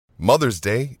Mother's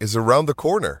Day is around the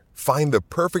corner. Find the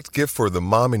perfect gift for the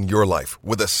mom in your life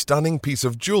with a stunning piece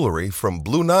of jewelry from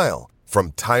Blue Nile.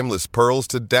 From timeless pearls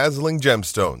to dazzling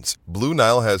gemstones, Blue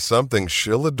Nile has something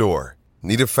she'll adore.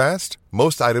 Need it fast?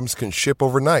 Most items can ship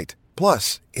overnight.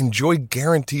 Plus, enjoy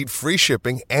guaranteed free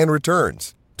shipping and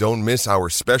returns. Don't miss our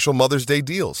special Mother's Day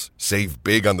deals. Save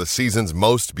big on the season's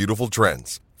most beautiful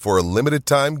trends. For a limited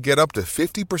time, get up to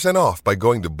 50% off by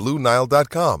going to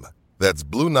BlueNile.com. That's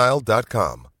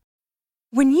BlueNile.com.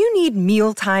 When you need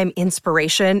mealtime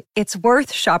inspiration, it's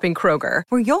worth shopping Kroger,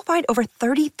 where you'll find over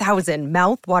 30,000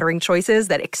 mouth-watering choices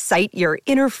that excite your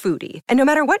inner foodie. And no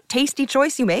matter what tasty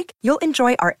choice you make, you'll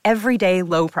enjoy our everyday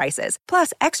low prices,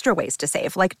 plus extra ways to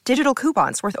save, like digital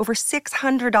coupons worth over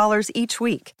 $600 each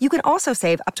week. You can also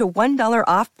save up to $1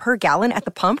 off per gallon at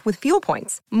the pump with fuel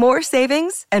points. More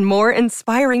savings and more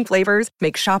inspiring flavors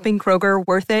make shopping Kroger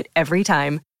worth it every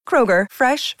time. Kroger,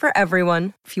 fresh for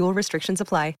everyone. Fuel restrictions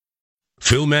apply.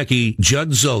 Phil Mackey,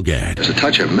 Judd Zulgad. There's a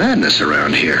touch of madness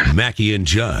around here. Mackey and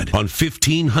Judd on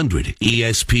 1500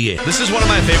 ESPN. This is one of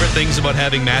my favorite things about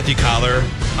having Matthew Collar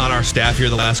on our staff here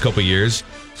the last couple of years.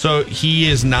 So he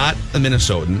is not a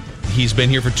Minnesotan. He's been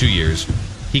here for 2 years.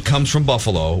 He comes from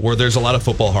Buffalo, where there's a lot of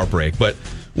football heartbreak. But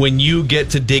when you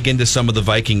get to dig into some of the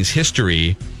Vikings'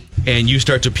 history and you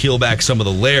start to peel back some of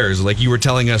the layers, like you were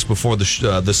telling us before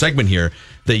the segment here,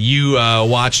 that you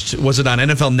watched, was it on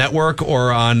NFL Network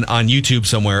or on YouTube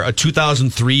somewhere, a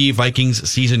 2003 Vikings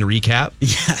season recap?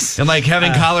 Yes. And like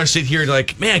having Collar sit here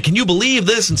like, man, can you believe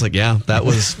this? And it's like, yeah, that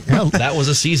was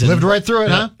a season. Lived right through it,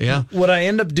 huh? Yeah. What I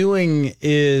end up doing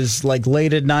is like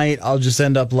late at night, I'll just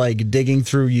end up like digging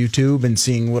through YouTube and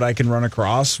seeing what I can run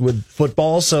across with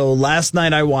football. So last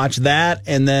night I watched that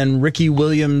and then Ricky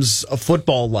Williams' A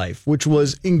Football Life, which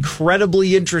was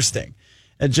incredibly interesting.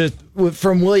 And just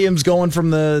from Williams going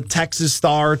from the Texas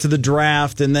Star to the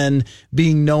draft and then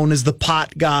being known as the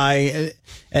pot guy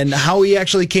and how he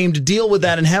actually came to deal with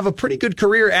that and have a pretty good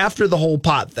career after the whole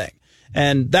pot thing.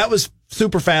 And that was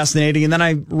super fascinating. And then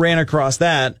I ran across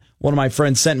that. One of my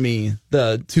friends sent me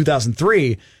the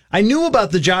 2003. I knew about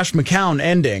the Josh McCown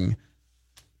ending.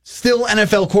 Still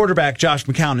NFL quarterback Josh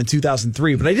McCown in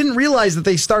 2003, but I didn't realize that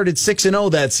they started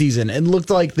 6-0 that season and looked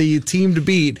like the team to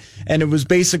beat, and it was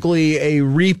basically a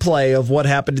replay of what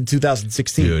happened in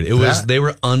 2016. Dude, they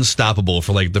were unstoppable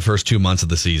for like the first 2 months of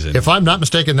the season. If I'm not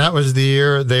mistaken, that was the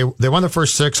year they won the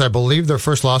first 6. I believe their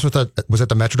first loss was at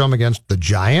the Metrodome against the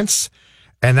Giants,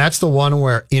 and that's the one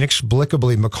where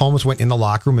inexplicably McComas went in the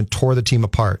locker room and tore the team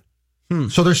apart.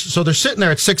 So they're sitting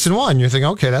there at 6-1. You're thinking,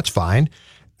 okay, that's fine.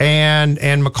 And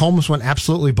McComas went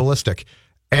absolutely ballistic.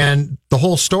 And the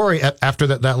whole story after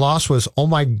that loss was, oh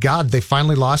my God, they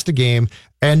finally lost a game.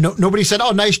 And nobody said,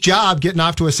 oh, nice job getting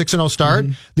off to a 6-0 start.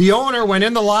 Mm-hmm. The owner went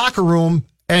in the locker room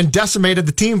and decimated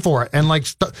the team for it.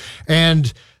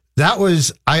 And that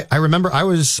was, I remember I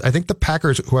think the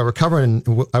Packers, who I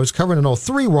was covering in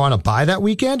 03, were on a bye that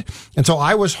weekend. And so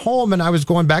I was home and I was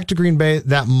going back to Green Bay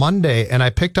that Monday and I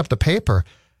picked up the paper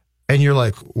and you're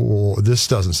like, oh, this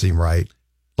doesn't seem right.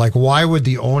 Like, why would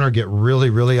the owner get really,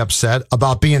 really upset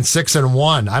about being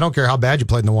 6-1? I don't care how bad you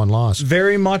played in the one loss.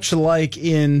 Very much like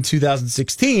in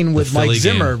 2016 with Mike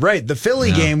Zimmer, right? The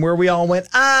Philly game where we all went,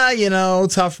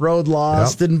 tough road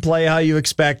loss, didn't play how you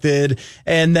expected,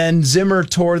 and then Zimmer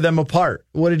tore them apart.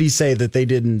 What did he say that they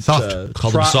didn't? Soft.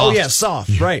 Called them soft. Oh yeah,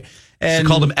 soft, right? And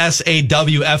called them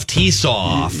SAWFT,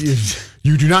 soft.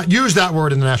 You do not use that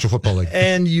word in the National Football League.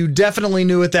 And you definitely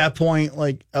knew at that point,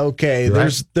 like, okay,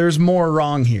 there's more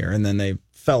wrong here. And then they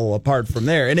fell apart from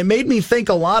there. And it made me think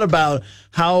a lot about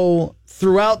how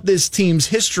throughout this team's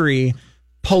history,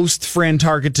 post Fran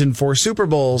Tarkenton 4 Super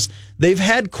Bowls, they've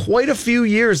had quite a few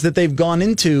years that they've gone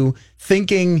into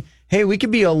thinking, hey, we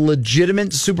could be a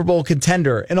legitimate Super Bowl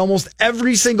contender. And almost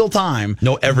every single time.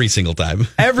 No, every single time.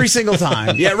 Every single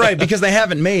time. Yeah, right, because they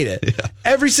haven't made it. Yeah.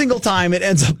 Every single time it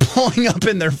ends up blowing up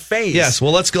in their face. Yes,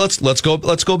 well, let's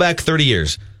go back 30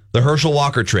 years. The Herschel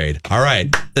Walker trade. All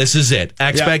right, this is it.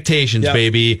 Expectations,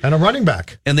 baby. And a running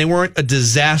back. And they weren't a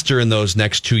disaster in those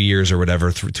next 2 years or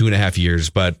whatever, 2.5 years,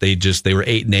 but they were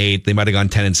 8-8. They might have gone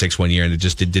 10-6 one year, and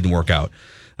it didn't work out.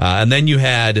 And then you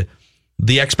had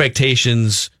the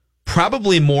expectations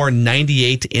probably more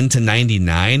 98 into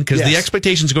 99, because the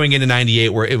expectations going into 98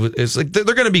 were it's like they're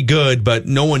going to be good, but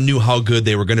no one knew how good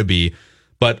they were going to be.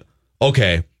 But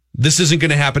okay, this isn't going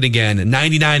to happen again.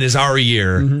 99 is our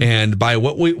year, and by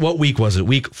what week was it?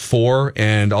 Week 4,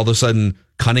 and all of a sudden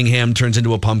Cunningham turns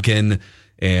into a pumpkin,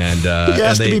 and he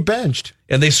has to be benched,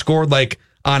 and they scored like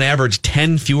on average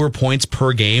 10 fewer points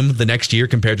per game the next year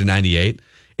compared to 98,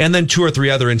 and then 2 or 3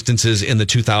 other instances in the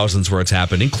 2000s where it's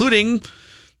happened, including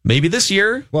maybe this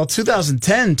year. Well,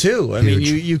 2010 too. I mean,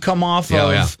 you come off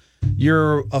of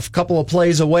you're a couple of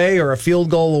plays away or a field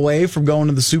goal away from going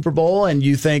to the Super Bowl, and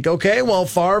you think, okay, well,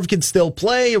 Favre can still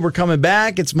play. We're coming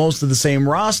back. It's most of the same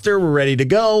roster. We're ready to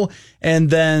go. And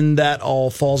then that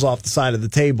all falls off the side of the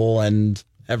table, and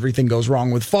everything goes wrong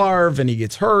with Favre, and he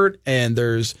gets hurt, and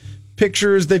there's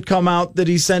pictures that come out that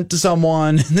he sent to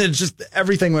someone, and it's just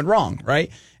everything went wrong,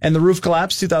 right? And the roof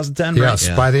collapsed 2010, right? Yes,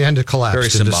 by the end it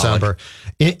collapsed in December.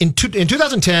 In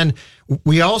 2010,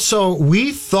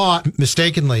 we thought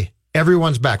mistakenly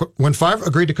everyone's back. When Favre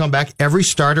agreed to come back, every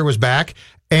starter was back,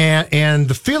 and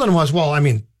the feeling was, well, I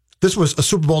mean, this was a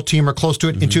Super Bowl team or close to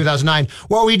it in 2009.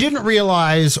 What we didn't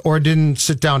realize or didn't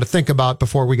sit down to think about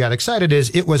before we got excited is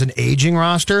it was an aging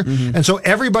roster, and so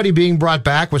everybody being brought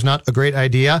back was not a great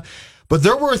idea. But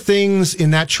there were things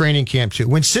in that training camp, too.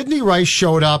 When Sidney Rice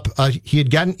showed up, he had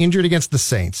gotten injured against the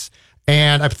Saints.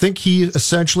 And I think he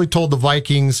essentially told the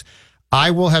Vikings,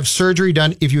 I will have surgery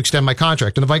done if you extend my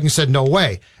contract. And the Vikings said, no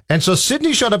way. And so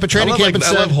Sidney showed up at training camp and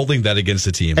said, I love holding that against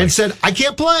the team. And said, I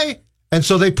can't play. And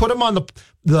so they put him on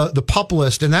the PUP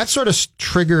list, and that sort of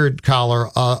triggered, Collar,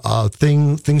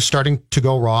 things starting to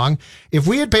go wrong. If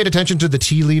we had paid attention to the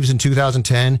tea leaves in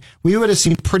 2010, we would have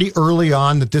seen pretty early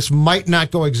on that this might not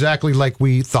go exactly like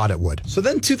we thought it would. So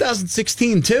then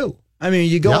 2016, too. I mean,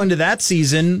 you go into that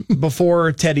season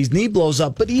before Teddy's knee blows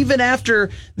up, but even after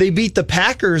they beat the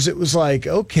Packers, it was like,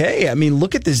 okay, I mean,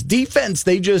 look at this defense.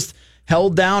 They just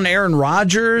held down Aaron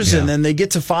Rodgers, and then they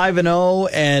get to 5-0,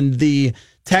 and the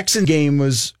Texan game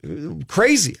was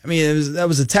crazy. I mean, that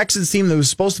was a Texans team that was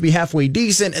supposed to be halfway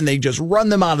decent, and they just run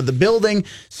them out of the building.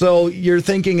 So you're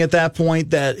thinking at that point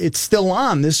that it's still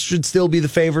on. This should still be the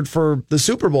favorite for the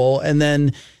Super Bowl, and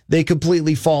then they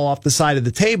completely fall off the side of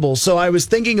the table. So I was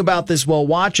thinking about this while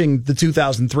watching the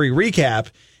 2003 recap,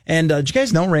 and did you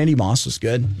guys know Randy Moss was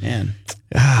good? Man,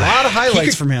 a lot of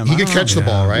highlights from him. He could catch the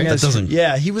ball, right?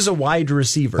 He was a wide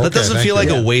receiver. That doesn't feel like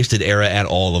a wasted era at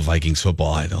all of Vikings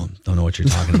football. I don't know what you're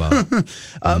talking about.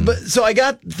 But so I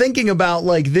got thinking about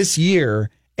like this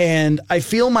year, and I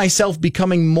feel myself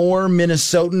becoming more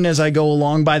Minnesotan as I go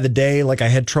along by the day. Like I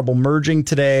had trouble merging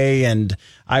today, and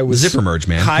I was zipper merge,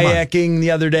 man. Kayaking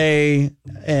the other day,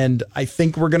 and I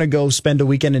think we're gonna go spend a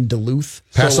weekend in Duluth.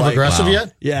 Passive aggressive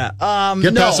yet? Yeah.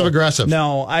 Get passive aggressive.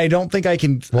 No, I don't think I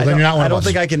can. Well, then you're not one of us. I don't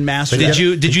think I can master.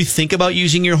 Did you think about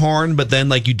using your horn, but then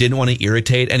like you didn't want to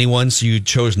irritate anyone, so you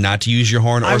chose not to use your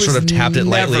horn, or sort of tapped it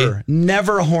lightly?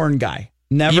 Never a horn guy.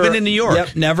 Never, even in New York.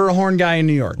 Yep, never a horn guy in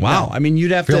New York. Wow. No, I mean,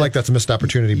 you'd have to. I feel like that's a missed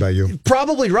opportunity by you.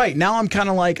 Probably right. Now I'm kind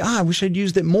of like, I wish I'd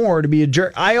used it more to be a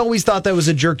jerk. I always thought that was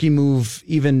a jerky move,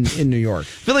 even in New York. I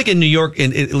feel like in New York,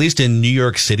 at least in New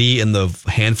York City, in the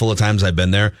handful of times I've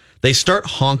been there, they start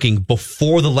honking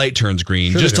before the light turns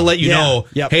green, just to let you know,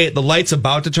 hey, the light's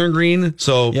about to turn green,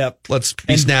 so let's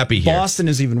be snappy here. Boston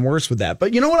is even worse with that.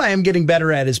 But you know what I am getting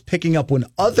better at is picking up when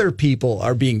other people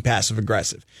are being passive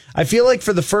aggressive. I feel like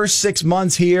for the first 6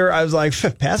 months here, I was like,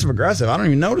 passive aggressive, I don't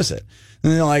even notice it.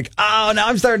 And they're like, oh, now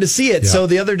I'm starting to see it. So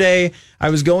the other day,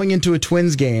 I was going into a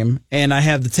Twins game, and I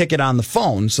have the ticket on the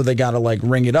phone, so they got to like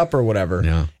ring it up or whatever.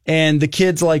 Yeah. And the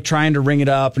kid's like trying to ring it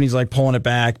up, and he's like pulling it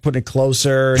back, putting it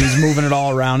closer, and he's moving it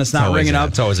all around. It's not ringing up.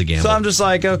 It's always a gamble. So I'm just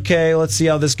like, okay, let's see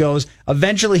how this goes.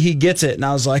 Eventually, he gets it, and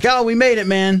I was like, oh, we made it,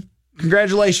 man.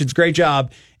 Congratulations. Great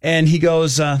job. And he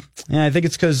goes, I think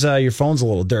it's because your phone's a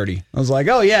little dirty. I was like,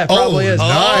 oh, yeah, it probably is.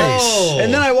 Nice.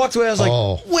 And then I walked away. I was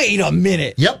like, wait a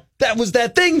minute. Yep. That was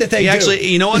that thing that they do. Actually,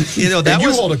 you know what? That you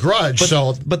was hold a grudge.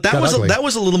 But that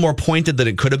was a little more pointed than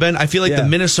it could have been. I feel like the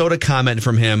Minnesota comment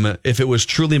from him, if it was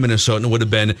truly Minnesotan, would have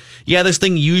been, this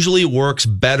thing usually works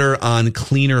better on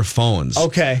cleaner phones.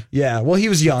 Okay, yeah. Well, he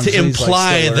was young. To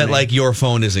imply that your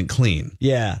phone isn't clean.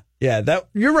 Yeah. Yeah, that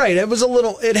you're right. It was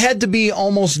it had to be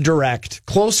almost direct,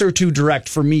 closer to direct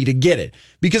for me to get it.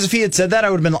 Because if he had said that, I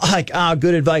would have been like,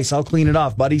 good advice. I'll clean it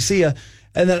off, buddy. See ya.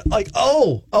 And then like,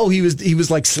 he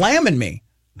was like slamming me.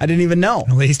 I didn't even know.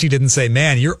 At least he didn't say,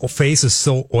 man, your face is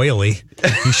so oily.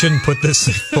 You shouldn't put this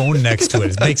phone next to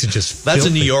it. It makes it just That's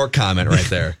filthy. a New York comment right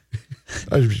there.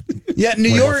 Yeah, New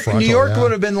York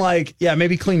would have been like,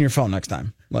 maybe clean your phone next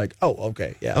time. Like,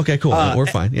 okay, yeah. Okay, cool. We're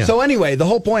fine. Yeah. So anyway, the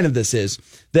whole point of this is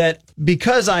that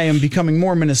because I am becoming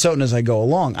more Minnesotan as I go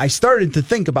along, I started to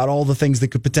think about all the things that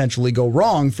could potentially go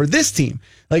wrong for this team.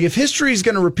 Like if history is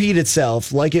going to repeat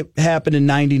itself like it happened in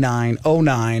 99,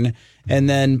 09, and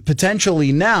then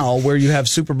potentially now where you have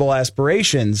Super Bowl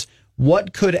aspirations,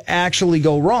 what could actually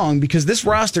go wrong? Because this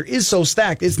roster is so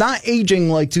stacked. It's not aging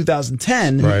like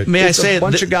 2010. Right. May it's I say a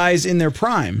bunch of guys in their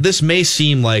prime. This may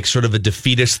seem like sort of a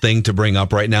defeatist thing to bring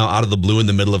up right now out of the blue in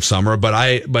the middle of summer, but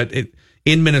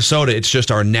in Minnesota, it's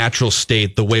just our natural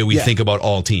state, the way we think about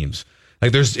all teams.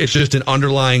 Like it's just an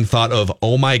underlying thought of,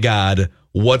 oh my God,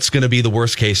 what's going to be the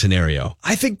worst case scenario?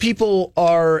 I think people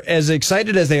are as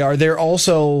excited as they are. They're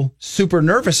also super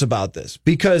nervous about this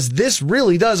because this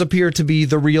really does appear to be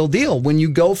the real deal. When you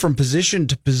go from position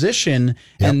to position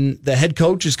and the head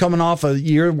coach is coming off a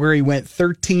year where he went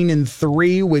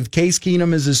 13-3 with Case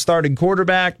Keenum as his starting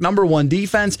quarterback, number one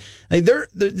defense. Like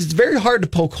it's very hard to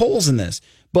poke holes in this.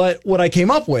 But what I came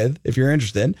up with, if you're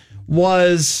interested,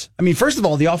 was, first of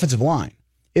all, the offensive line.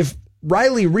 If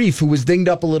Riley Reif, who was dinged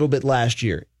up a little bit last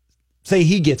year, say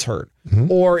he gets hurt,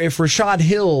 or if Rashad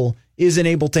Hill isn't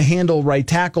able to handle right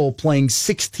tackle playing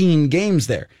 16 games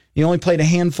there. He only played a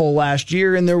handful last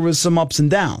year, and there was some ups and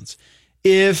downs.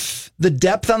 If the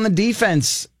depth on the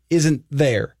defense isn't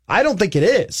there, I don't think it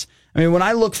is. When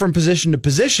I look from position to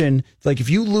position, it's like if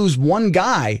you lose one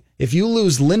guy, if you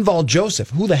lose Linval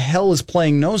Joseph, who the hell is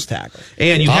playing nose tackle?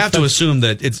 And you have to assume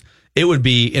that it would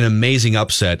be an amazing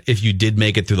upset if you did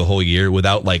make it through the whole year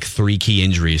without like 3 key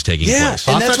injuries taking place.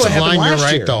 And that's what happened last year.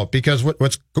 You're right, though, because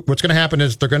what's going to happen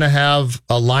is they're going to have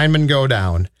a lineman go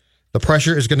down. The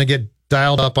pressure is going to get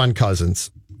dialed up on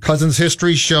Cousins. Cousins'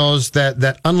 history shows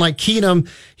that unlike Keenum,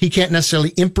 he can't necessarily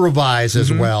improvise as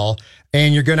well.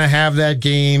 And you're going to have that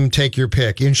game, take your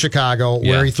pick, in Chicago,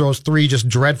 where he throws 3 just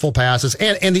dreadful passes.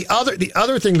 And the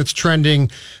other thing that's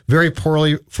trending very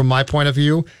poorly from my point of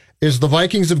view is the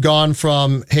Vikings have gone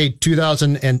from,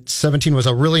 2017 was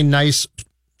a really nice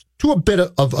to a bit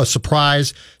of a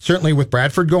surprise, certainly with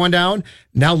Bradford going down.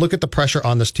 Now look at the pressure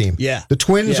on this team. Yeah. The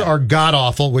Twins are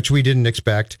god-awful, which we didn't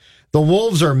expect. The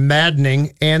Wolves are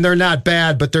maddening, and they're not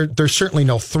bad, but they're certainly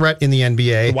no threat in the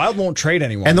NBA. The Wild won't trade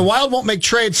anyone. And the Wild won't make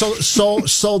trades.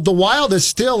 So the Wild is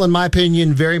still, in my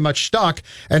opinion, very much stuck.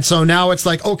 And so now it's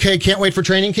like, okay, can't wait for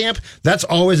training camp. That's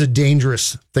always a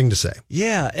dangerous thing to say.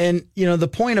 Yeah. And, the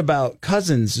point about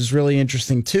Cousins is really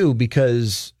interesting, too,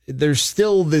 because there's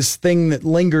still this thing that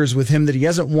lingers with him that he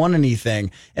hasn't won anything.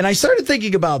 And I started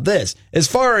thinking about this as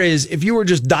far as if you were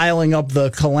just dialing up the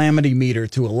calamity meter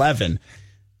to 11.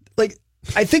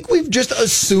 I think we've just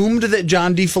assumed that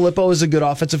John DeFilippo is a good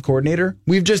offensive coordinator.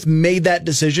 We've just made that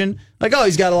decision.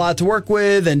 He's got a lot to work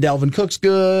with, and Dalvin Cook's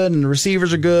good, and the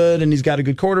receivers are good, and he's got a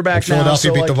good quarterback now.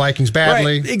 Philadelphia beat the Vikings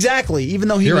badly. Right, exactly, even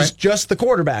though he was just the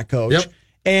quarterback coach. Yep.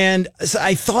 And so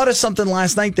I thought of something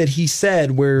last night that he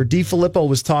said where DeFilippo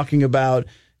was talking about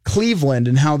Cleveland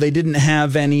and how they didn't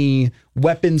have any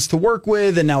weapons to work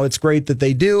with, and now it's great that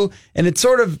they do. And it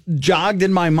sort of jogged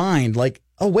in my mind,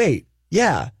 oh, wait,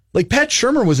 yeah. Pat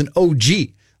Shurmur was an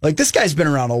OG. This guy's been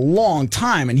around a long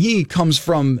time, and he comes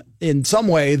from, in some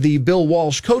way, the Bill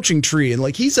Walsh coaching tree.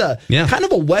 And he's a kind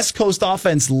of a West Coast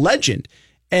offense legend.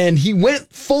 And he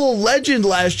went full legend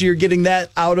last year getting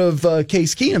that out of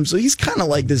Case Keenum. So he's kind of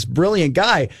like this brilliant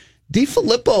guy.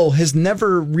 DeFilippo has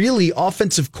never really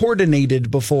offensive coordinated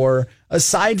before,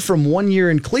 aside from 1 year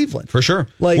in Cleveland. For sure.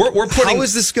 How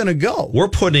is this going to go?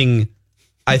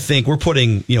 I think we're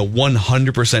putting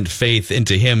 100% faith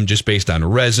into him just based on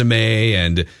resume,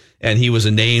 and he was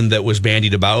a name that was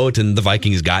bandied about, and the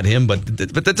Vikings got him. But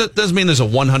that doesn't mean there's a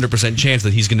 100% chance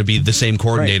that he's going to be the same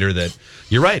coordinator. That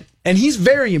you're right, and he's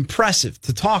very impressive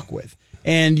to talk with.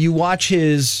 And you watch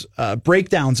his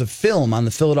breakdowns of film on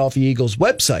the Philadelphia Eagles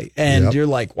website, and you're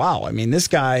like, wow, this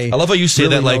guy. I love how you say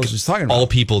really that all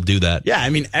people do that. Yeah,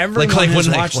 everyone has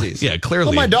watched these. Yeah, clearly.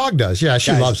 Well, my dog does. Yeah,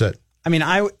 she loves it.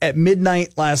 I at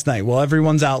midnight last night, while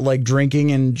everyone's out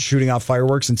drinking and shooting off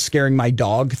fireworks and scaring my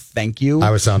dog, thank you.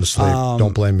 I was sound asleep.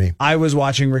 Don't blame me. I was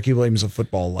watching Ricky Williams of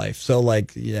Football Life. So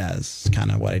it's kind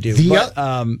of what I do.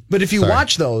 But if you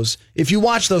watch those,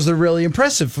 they're really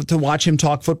impressive to watch him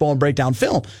talk football and break down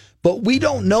film. But we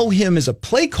don't know him as a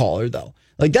play caller, though.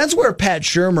 That's where Pat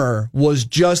Shurmur was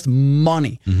just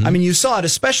money. Mm-hmm. You saw it,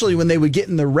 especially when they would get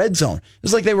in the red zone. It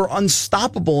was like they were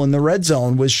unstoppable in the red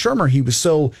zone with Shurmur. He was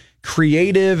so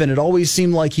creative, and it always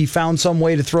seemed like he found some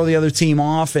way to throw the other team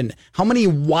off. And how many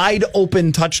wide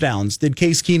open touchdowns did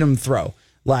Case Keenum throw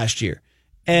last year?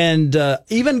 And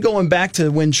even going back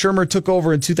to when Shurmur took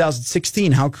over in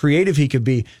 2016, how creative he could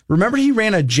be. Remember, he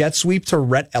ran a jet sweep to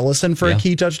Rhett Ellison for a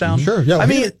key touchdown? Sure.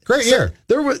 Yeah, great year.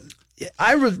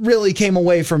 I really came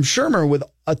away from Shurmur with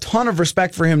a ton of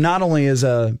respect for him, not only as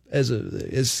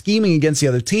scheming against the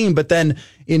other team, but then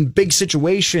in big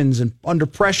situations and under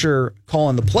pressure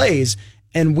calling the plays.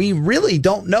 And we really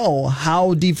don't know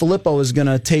how DeFilippo is going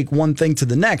to take one thing to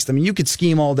the next. You could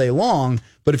scheme all day long,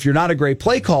 but if you're not a great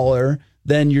play caller,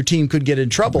 then your team could get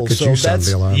in trouble. Could So you sound that's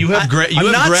the alarm? You have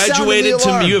graduated to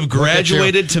Look at you.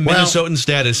 Minnesotan Well,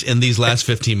 status in these last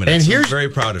 15 minutes. And I'm very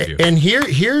proud of you. And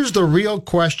here's the real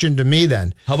question to me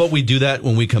then. How about we do that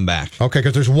when we come back? Okay,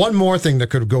 because there's one more thing that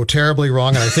could go terribly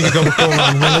wrong, and I think it could go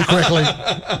wrong really quickly.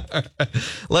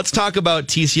 Let's talk about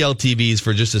TCL TVs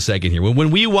for just a second here.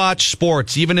 When we watch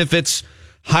sports, even if it's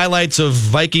highlights of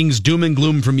Vikings doom and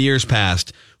gloom from years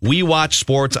past, we watch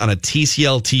sports on a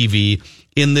TCL TV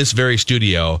in this very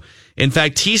studio. In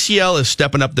fact, TCL is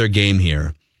stepping up their game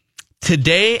here.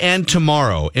 Today and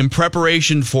tomorrow, in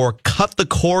preparation for Cut the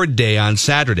Cord Day on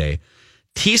Saturday,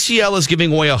 TCL is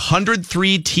giving away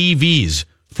 103 TVs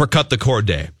for Cut the Cord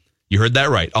Day. You heard that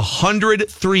right.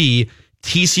 103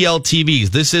 TCL TVs.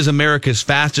 This is America's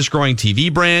fastest growing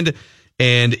TV brand,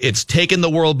 and it's taken the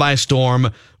world by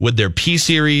storm with their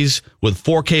P-Series, with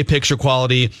 4K picture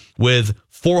quality, with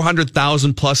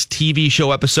 400,000 plus TV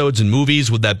show episodes and movies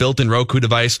with that built-in Roku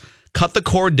device. Cut the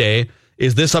Cord Day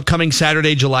is this upcoming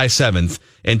Saturday, July 7th,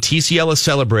 and TCL is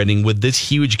celebrating with this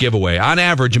huge giveaway. On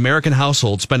average, American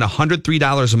households spend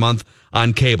 $103 a month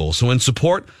on cable. So in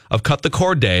support of Cut the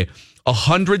Cord Day,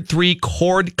 103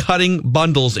 cord-cutting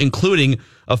bundles, including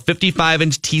a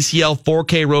 55-inch TCL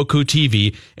 4K Roku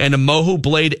TV and a Mohu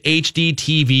Blade HD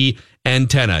TV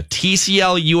antenna.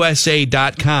 TCLUSA.com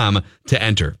to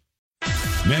enter.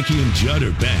 Mackie and Judd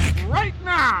are back Right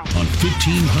now! on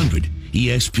 1500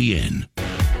 ESPN.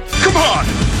 Come on!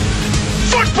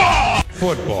 Football!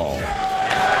 Football. Football!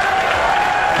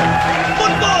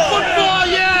 Football,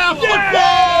 yeah!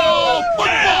 Football!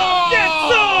 Football! Get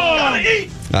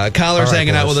some! Collar's All right,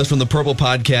 hanging out boys. with us from the Purple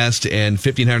Podcast and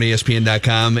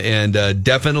 1500ESPN.com, and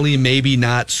definitely maybe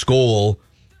not Skol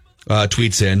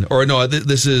tweets in. Or no,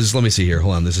 this is, let me see here.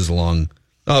 Hold on, this is a long...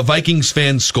 Vikings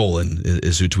fan Skolin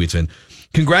is who tweets in.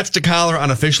 Congrats to Collar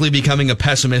on officially becoming a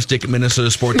pessimistic Minnesota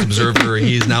sports observer.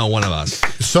 He's now one of us.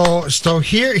 So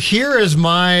here is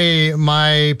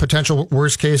my potential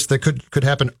worst case that could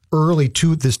happen early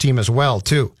to this team as well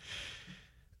too.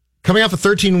 Coming off a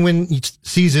 13-win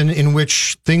season in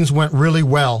which things went really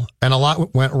well and a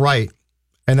lot went right,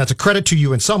 and that's a credit to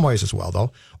you in some ways as well,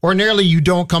 though. Ordinarily, you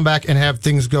don't come back and have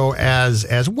things go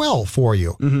as well for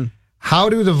you. Mm-hmm. How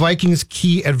do the Vikings'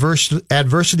 key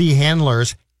adversity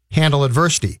handlers handle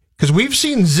adversity? Because we've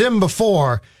seen Zim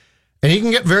before, and he can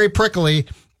get very prickly.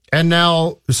 And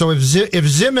now, so if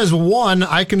Zim is one,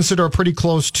 I consider a pretty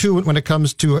close two when it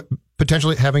comes to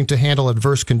potentially having to handle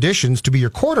adverse conditions to be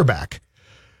your quarterback.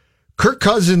 Kirk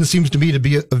Cousins seems to me to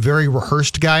be a very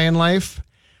rehearsed guy in life.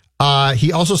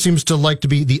 He also seems to like to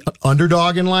be the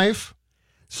underdog in life.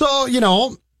 So,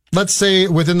 let's say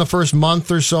within the first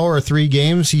month or so or 3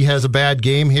 games, he has a bad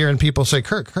game here and people say,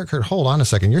 Kurt, hold on a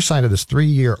second. You're signed to this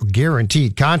 3-year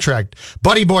guaranteed contract.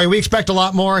 Buddy boy, we expect a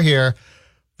lot more here.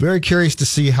 Very curious to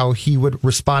see how he would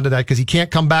respond to that because he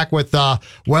can't come back with,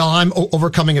 I'm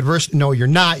overcoming adversity. No, you're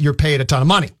not. You're paid a ton of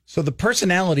money. So the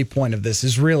personality point of this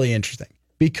is really interesting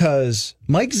because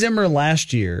Mike Zimmer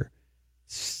last year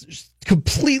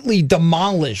completely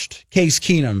demolished Case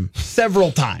Keenum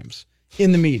several times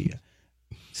in the media.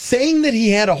 Saying that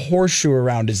he had a horseshoe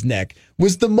around his neck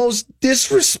was the most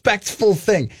disrespectful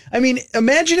thing. I mean,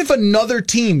 imagine if another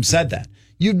team said that.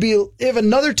 If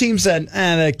another team said,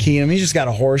 that Keenum, he just got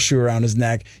a horseshoe around his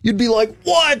neck, you'd be like,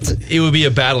 what? It would be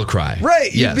a battle cry.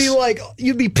 Right. Yes.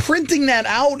 You'd be printing that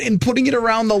out and putting it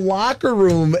around the locker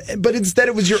room, but instead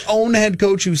it was your own head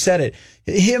coach who said it.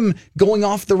 Him going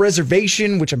off the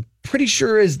reservation, which I'm pretty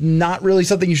sure is not really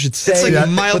something you should say. It's like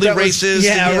mildly racist.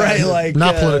 Yeah, right. Like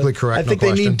not politically correct. I think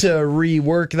they need to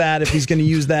rework that if he's going to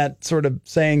use that sort of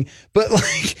saying. But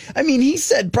he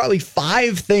said probably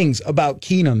 5 things about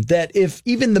Keenum that if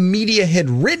even the media had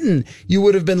written, you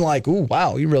would have been like, "Ooh,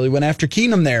 wow, you really went after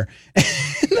Keenum there."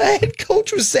 And the head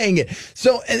coach was saying it.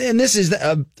 So, and this is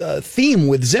a theme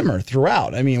with Zimmer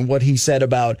throughout. I mean, what he said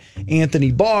about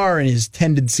Anthony Barr and his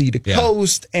tendency to coast,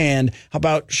 and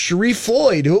about Sharif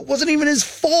Floyd, who it wasn't even his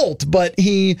fault, but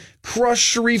he crushed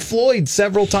Sharif Floyd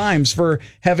several times for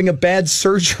having a bad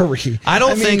surgery.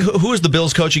 I think who was the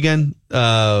Bills coach again?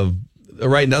 Right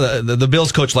now, the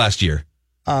Bills coach last year.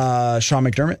 Sean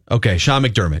McDermott. Okay, Sean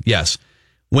McDermott. Yes.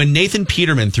 When Nathan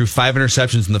Peterman threw 5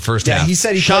 interceptions in the first half, he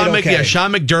said Sean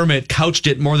McDermott couched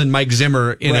it more than Mike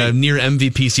Zimmer in a near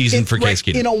MVP season for Case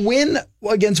Keenum. In a win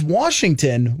against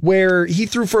Washington, where he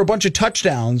threw for a bunch of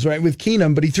touchdowns, right, with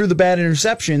Keenum, but he threw the bad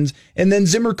interceptions, and then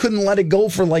Zimmer couldn't let it go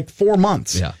for like 4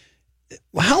 months. Yeah.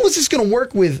 How is this going to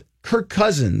work with Kirk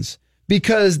Cousins?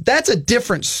 Because that's a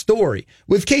different story.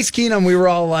 With Case Keenum, we were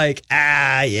all like,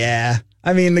 yeah,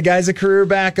 I mean, the guy's a career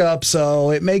backup, so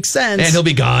it makes sense. And he'll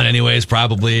be gone anyways,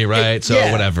 probably, right?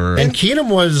 Whatever. And Keenum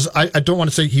was, I don't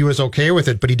want to say he was okay with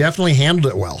it, but he definitely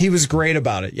handled it well. He was great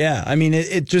about it, yeah. I mean,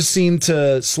 it just seemed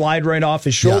to slide right off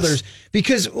his shoulders. Yes.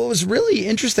 Because what was really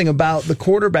interesting about the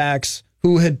quarterbacks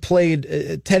who had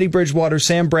played Teddy Bridgewater,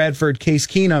 Sam Bradford, Case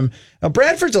Keenum. Now,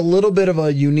 Bradford's a little bit of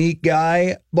a unique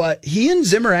guy, but he and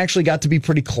Zimmer actually got to be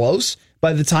pretty close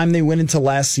by the time they went into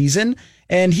last season.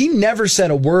 And he never said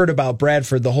a word about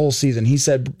Bradford the whole season. He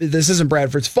said, this isn't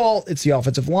Bradford's fault. It's the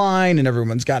offensive line and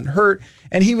everyone's gotten hurt.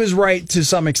 And he was right to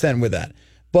some extent with that.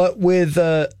 But with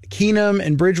Keenum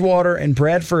and Bridgewater and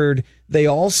Bradford, they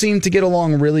all seemed to get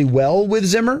along really well with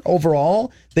Zimmer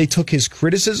overall. They took his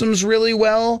criticisms really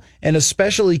well, and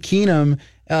especially Keenum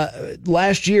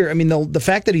last year. I mean, the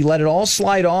fact that he let it all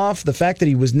slide off, the fact that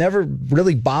he was never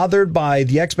really bothered by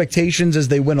the expectations as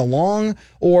they went along,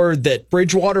 or that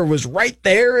Bridgewater was right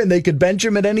there and they could bench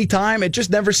him at any time, it just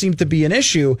never seemed to be an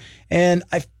issue. And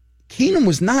Keenum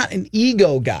was not an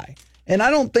ego guy. And I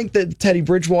don't think that Teddy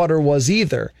Bridgewater was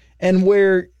either. And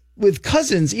where with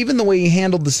Cousins, even the way he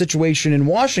handled the situation in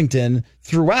Washington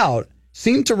throughout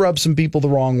seemed to rub some people the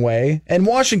wrong way. And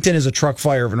Washington is a truck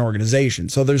fire of an organization,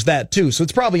 so there's that too. So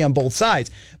it's probably on both sides.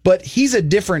 But he's a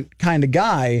different kind of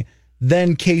guy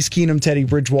than Case Keenum, Teddy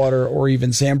Bridgewater, or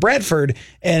even Sam Bradford.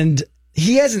 And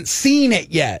he hasn't seen it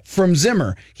yet from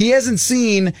Zimmer. He hasn't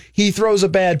seen he throws a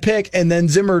bad pick and then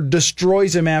Zimmer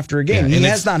destroys him after a game. He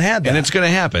has not had that. And it's going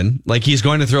to happen. Like, he's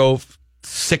going to throw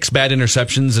 6 bad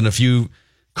interceptions and a few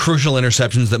crucial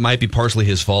interceptions that might be partially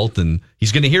his fault, and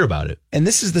he's going to hear about it. And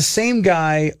this is the same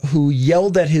guy who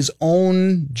yelled at his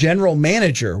own general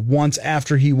manager once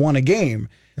after he won a game.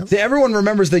 Yep. See, everyone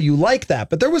remembers that you like that,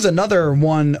 but there was another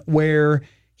one where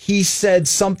he said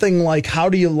something like, "How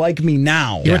do you like me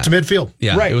now?" He went to midfield.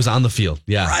 Yeah, right. It was on the field.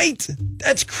 Yeah. Right.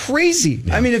 That's crazy.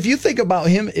 Yeah. I mean, if you think about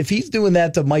him, if he's doing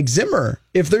that to Mike Zimmer,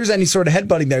 if there's any sort of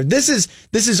headbutting there, this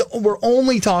is we're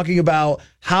only talking about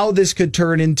how this could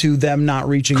turn into them not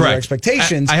reaching their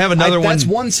expectations. I have another one. That's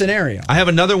one scenario. I have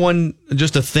another one,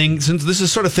 just a thing, since this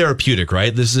is sort of therapeutic,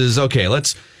 right? This is, okay,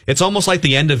 it's almost like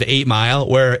the end of 8 Mile,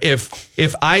 where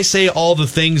if I say all the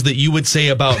things that you would say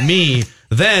about me,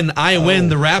 then I win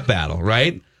the rap battle,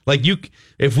 right? Like,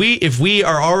 if we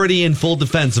are already in full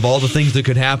defense of all the things that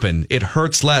could happen, it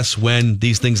hurts less when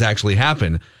these things actually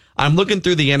happen. I'm looking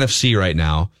through the NFC right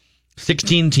now,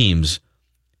 16 teams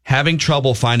having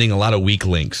trouble finding a lot of weak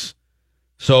links.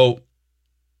 So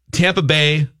Tampa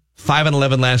Bay,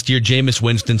 5-11 last year, Jameis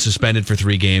Winston suspended for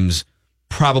 3 games,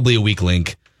 probably a weak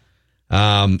link.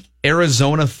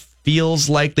 Arizona feels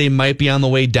like they might be on the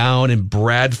way down, and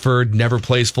Bradford never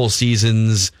plays full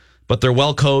seasons, but they're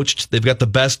well coached. They've got the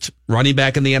best running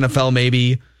back in the NFL,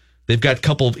 maybe. They've got a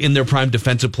couple of in their prime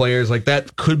defensive players. Like,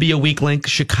 that could be a weak link.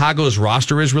 Chicago's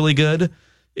roster is really good.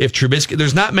 If Trubisky,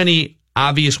 there's not many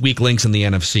obvious weak links in the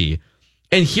NFC.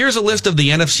 And here's a list of the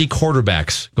NFC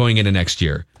quarterbacks going into next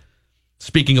year.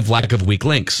 Speaking of lack of weak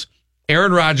links,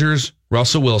 Aaron Rodgers,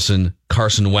 Russell Wilson,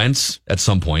 Carson Wentz at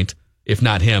some point, if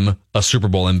not him, a Super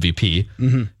Bowl MVP.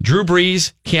 Mm-hmm. Drew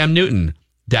Brees, Cam Newton,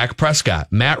 Dak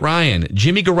Prescott, Matt Ryan,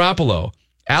 Jimmy Garoppolo,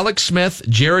 Alex Smith,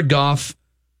 Jared Goff,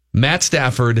 Matt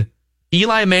Stafford,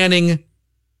 Eli Manning,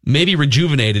 maybe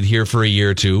rejuvenated here for a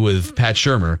year or two with Pat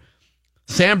Shurmur,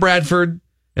 Sam Bradford,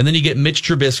 and then you get Mitch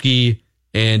Trubisky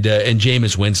and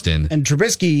Jameis Winston. And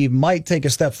Trubisky might take a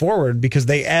step forward because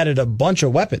they added a bunch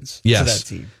of weapons to that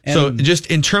team. And so just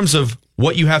in terms of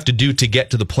what you have to do to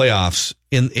get to the playoffs,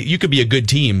 you could be a good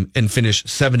team and finish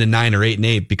 7-9 or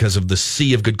 8-8 because of the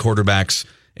sea of good quarterbacks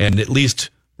and at least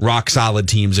rock solid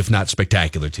teams, if not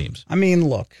spectacular teams. I mean,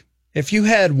 look, if you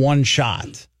had one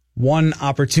shot, one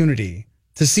opportunity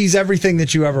to seize everything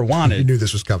that you ever wanted. You knew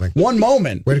this was coming. One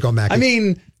moment. Way to go, Mackie. I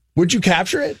mean, would you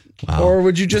capture it? Wow. Or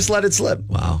would you just let it slip?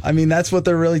 Wow. I mean, that's what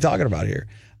they're really talking about here.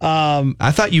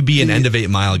 I thought you'd be an end of 8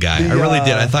 Mile guy. I really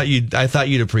did. I thought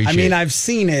you'd appreciate it. I mean, I've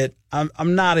seen it.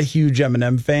 I'm not a huge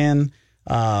Eminem fan.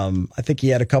 I think he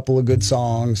had a couple of good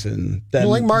songs, and then you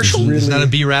like Marshall? He's not a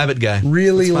B Rabbit guy.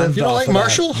 Really lived You don't off like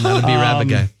Marshall? Not a B Rabbit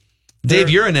guy.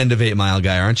 Dave, you're an end of 8 Mile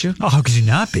guy, aren't you? Oh, how could you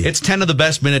not be? It's 10 of the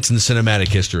best minutes in cinematic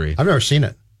history. I've never seen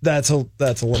it. That's a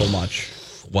little much.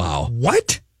 Wow.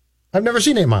 What? I've never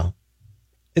seen 8 Mile.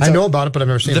 I know about it, but I've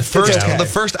never seen it. The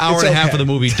first hour and a half of the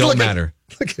movie don't matter.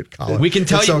 Look at Colin. We can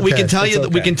tell you. We can tell you.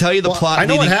 We can tell you the plot. I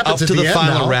know what leading happens up to at the end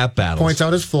final now. rap battle. Points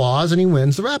out his flaws, and he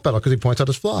wins the rap battle because he points out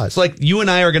his flaws. It's like you and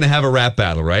I are going to have a rap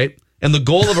battle, right? And the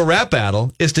goal of a rap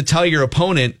battle is to tell your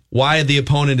opponent why the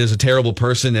opponent is a terrible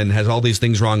person and has all these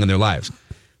things wrong in their lives.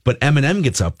 But Eminem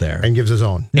gets up there and gives his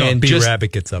own. No, and B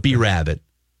Rabbit gets up. B Rabbit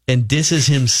and disses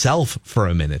himself for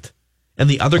a minute. and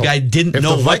the other guy didn't If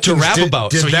know the what to Vikings rap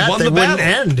about, did so that, he won they the battle.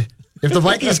 wouldn't end. If the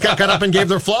Vikings got up and gave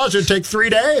their flaws, it would take 3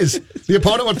 days. The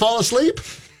opponent would fall asleep.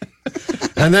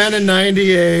 And then in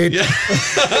 98,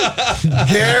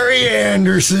 Gary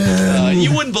Anderson.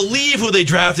 You wouldn't believe who they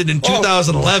drafted in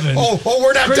 2011.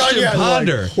 We're not Christian done yet.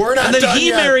 Ponder. We're not and then done he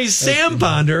yet. marries Sam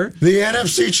Ponder. The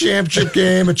NFC Championship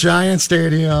game at Giant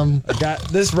Stadium.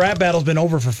 This rap battle's been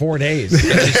over for 4 days.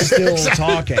 Still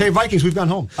talking. Hey, Vikings, we've gone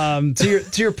home. To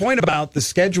your point about the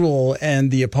schedule and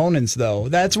the opponents, though,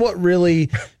 that's what really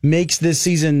makes this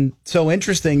season so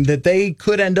interesting. That they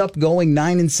could end up going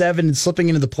 9-7 and slipping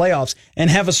into the playoffs and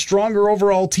have a stronger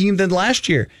overall team than last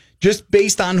year, just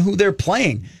based on who they're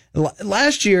playing.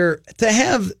 Last year, to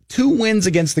have 2 wins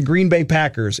against the Green Bay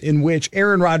Packers in which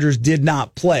Aaron Rodgers did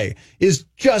not play is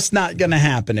just not going to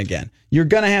happen again. You're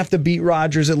going to have to beat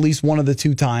Rodgers at least one of the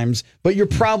 2 times, but you're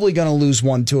probably going to lose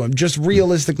one to him, just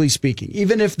realistically speaking.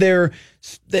 Even if they're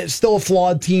still a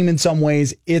flawed team in some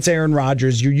ways, it's Aaron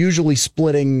Rodgers. You're usually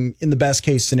splitting in the best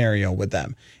case scenario with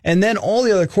them. And then all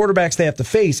the other quarterbacks they have to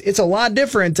face, it's a lot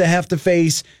different to have to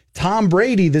face Tom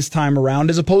Brady this time around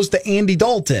as opposed to Andy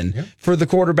Dalton for the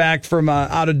quarterback from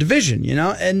out of division,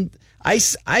 and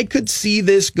I could see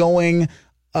this going,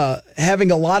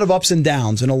 having a lot of ups and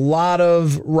downs and a lot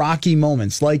of rocky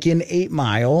moments, like in 8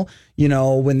 Mile,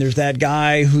 when there's that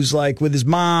guy who's like with his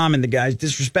mom and the guy's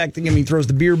disrespecting him, he throws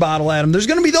the beer bottle at him. There's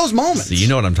going to be those moments. So you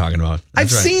know what I'm talking about.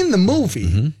 I've seen the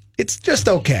movie. It's just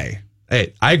okay.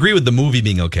 Hey, I agree with the movie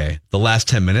being okay. The last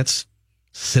 10 minutes,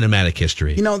 cinematic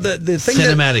history. The thing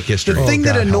cinematic history. The thing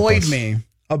that annoyed me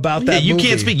about that you movie.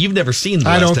 can't speak. You've never seen the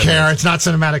I last don't 10 care. minutes. It's not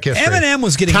cinematic history. Eminem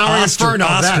was getting Tower Oscar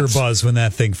Inferno, buzz when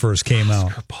that thing first came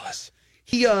out.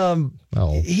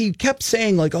 He kept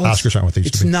saying like, Oscars aren't what they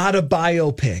used it's to be. not a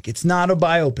biopic. It's not a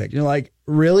biopic. You're like,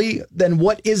 really? Then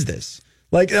what is this?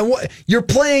 Like, then what? You're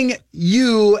playing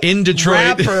in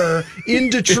Detroit, rapper in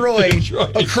Detroit,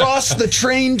 across the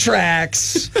train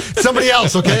tracks. Somebody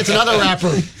else, okay? It's another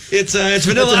rapper. It's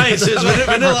Vanilla Ice. It's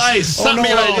Vanilla Ice. Oh,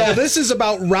 no, this is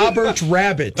about Robert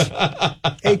Rabbit,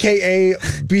 a.k.a.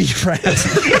 B-Rat.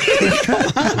 Come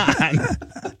on.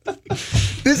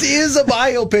 This is a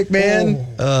biopic, man.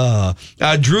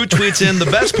 Drew tweets in,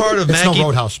 the best part of It's Mackie... no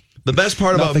Roadhouse. The best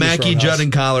part about Mackie, Judd,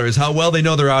 and Collar is how well they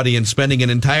know their audience, spending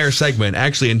an entire segment,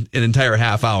 actually an entire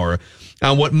half hour,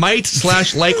 on what might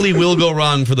 / likely will go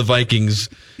wrong for the Vikings.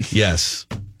 Yes,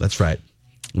 that's right.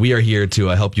 We are here to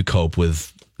help you cope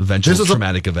with eventual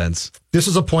traumatic events. This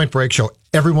is a Point Break show.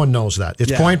 Everyone knows that.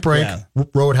 It's Point Break,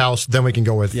 Roadhouse, then we can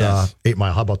go with 8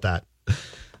 Mile. How about that?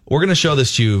 We're going to show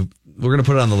this to you. We're going to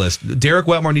put it on the list. Derek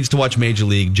Wetmore needs to watch Major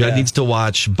League. Judd needs to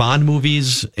watch Bond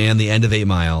movies and the end of 8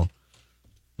 Mile.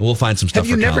 We'll find some stuff. Have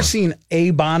you never seen a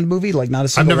Bond movie? Like not a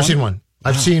single I've never one? seen one.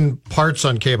 I've seen parts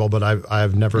on cable, but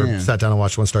I've never sat down and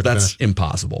watched one start to finish. That's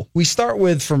impossible. We start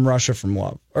with From Russia with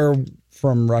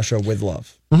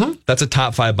Love. Mm-hmm. That's a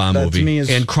top 5 Bond That, movie. to me, is-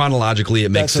 and chronologically,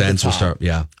 it makes that's at the sense. We'll top.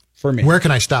 start. For me. Where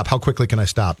can I stop? How quickly can I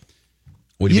stop?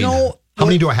 What do you mean? How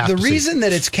many do I have The to see? reason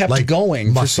that it's kept Like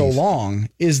going for so must-sees. long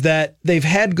is that they've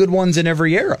had good ones in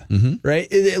every era, right?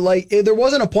 There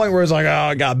wasn't a point where it's like, oh,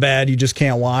 it got bad, you just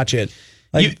can't watch it.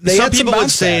 Like some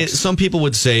people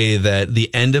would say that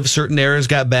the end of certain eras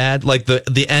got bad, like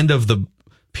the end of the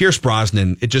Pierce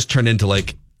Brosnan. It just turned into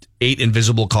like 8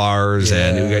 invisible cars,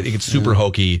 and it gets super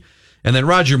hokey. And then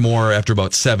Roger Moore, after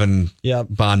about 7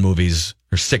 Bond movies,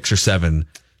 or 6 or 7,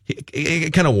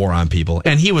 it kind of wore on people.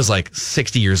 And he was like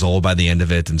 60 years old by the end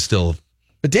of it, and still.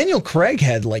 But Daniel Craig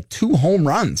had like 2 home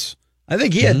runs. I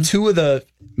think he had 2 of the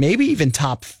maybe even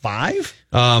top 5.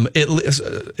 And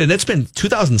it's been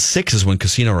 2006 is when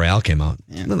Casino Royale came out,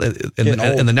 and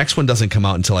the next one doesn't come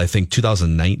out until I think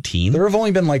 2019. There have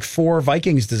only been like 4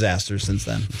 Vikings disasters since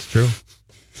then. It's true.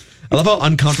 I love how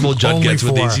uncomfortable Judd Only gets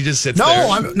with 4. these. He just sits there.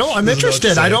 I'm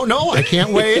interested. I don't know. I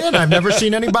can't weigh in. I've never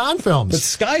seen any Bond films. But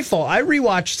Skyfall, I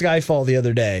rewatched Skyfall the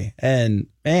other day, and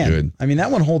man, Good. I mean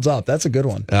that one holds up. That's a good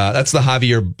one. That's the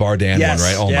Javier Bardem one,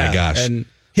 right? Oh my gosh. And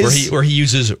where he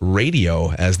uses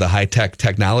radio as the high-tech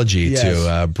technology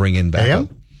to bring in backup.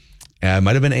 It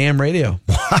might have been AM radio.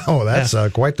 Wow, that's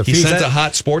quite the feat. He sent a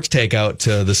hot sports take out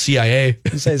to the CIA.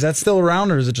 You say, is that still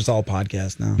around, or is it just all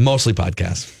podcast now? Mostly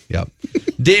podcasts. Yep.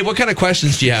 Dave, what kind of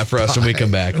questions do you have for us when we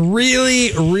come back?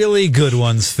 Really, really good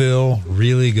ones, Phil.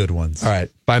 Really good ones. All right.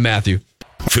 Bye, Matthew.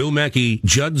 Phil Mackey,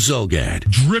 Judd Zulgad.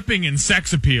 Dripping in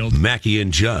sex appeal. Mackey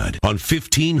and Judd on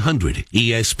 1500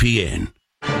 ESPN.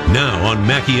 Now on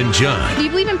Mackey and Judd. Do you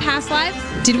believe in past lives?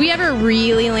 Did we ever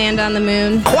really land on the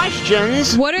moon?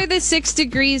 Questions What are the 6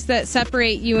 degrees that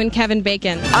separate you and Kevin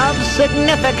Bacon? of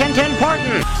significant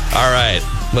importance. All right.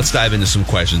 Let's dive into some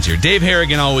questions here. Dave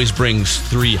Harrigan always brings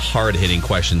 3 hard-hitting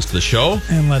questions to the show.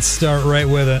 And let's start right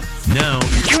with it. Now,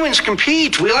 Humans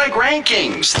compete. We like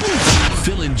rankings.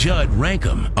 Phil and Judd rank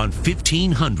 'em on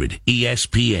 1500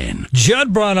 ESPN.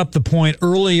 Judd brought up the point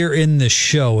earlier in the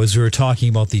show as we were talking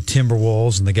about the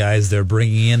Timberwolves and the guys they're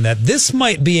bringing in that this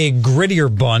might be a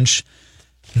grittier bunch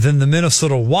than the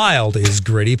Minnesota Wild is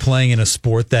gritty, playing in a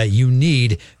sport that you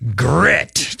need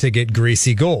grit to get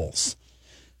greasy goals.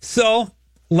 So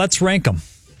let's rank them.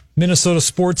 Minnesota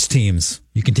sports teams.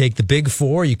 You can take the big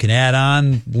 4. You can add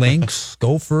on Lynx,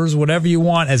 Gophers, whatever you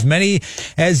want. As many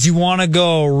as you want to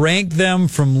go. Rank them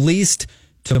from least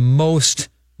to most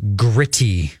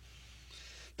gritty.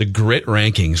 The grit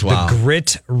rankings. Wow. The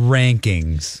grit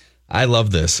rankings. I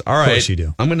love this. All right. Of course you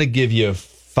do. I'm going to give you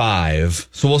 5.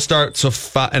 So we'll start. So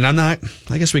 5. And I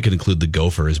guess we could include the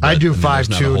Gophers. But I do there's 5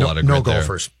 not a too. whole lot of No grit there.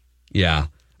 Gophers. Yeah.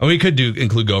 And we could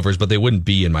include Gophers, but they wouldn't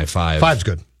be in my 5. 5's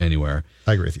good. Anywhere.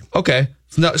 I agree with you. Okay.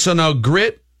 So now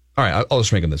grit. All right. I'll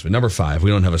just rank them this way. Number 5. We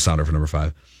don't have a sounder for number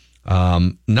 5.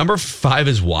 Number 5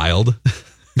 is Wild.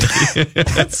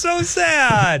 That's so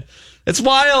sad. It's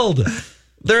Wild.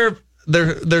 They're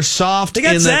soft. They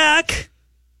got Zach.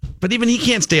 But even he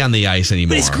can't stay on the ice anymore.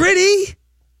 But he's gritty.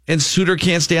 And Suter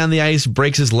can't stay on the ice,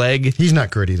 breaks his leg. He's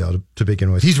not gritty, though, to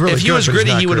begin with. He's really If he good, was but he's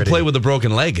gritty, not he would have gritty. played with a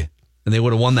broken leg, and they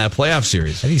would have won that playoff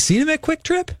series. Have you seen him at Quick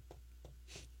Trip?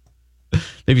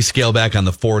 Maybe scale back on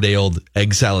the 4-day-old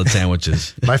egg salad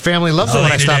sandwiches. My family loves it when I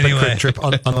like it stop anyway. at Quick Trip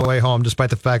on the way home,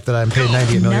 despite the fact that I'm paid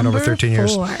 $98 million over 13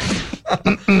 years.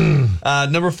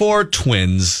 Number 4,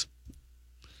 Twins.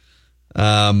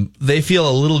 They feel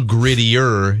a little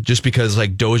grittier just because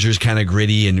like Dozier's kind of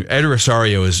gritty and Ed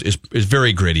Rosario is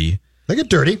very gritty. They get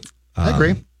dirty. I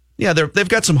agree. Yeah, they've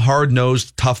got some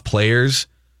hard-nosed, tough players,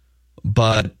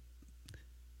 but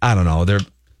I don't know. They're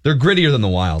grittier than the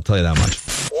Wild, I'll tell you that much.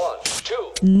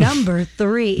 Number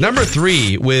 3. Number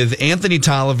 3 with Anthony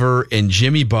Tolliver and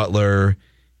Jimmy Butler,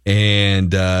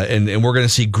 and we're going to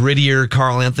see grittier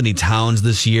Karl Anthony Towns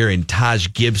this year, and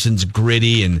Taj Gibson's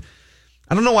gritty, and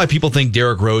I don't know why people think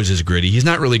Derrick Rose is gritty. He's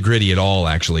not really gritty at all.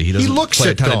 Actually, he doesn't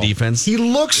play a ton of defense. He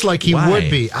looks like he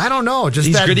would be. I don't know. Just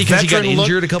he's that gritty because he got veteran look-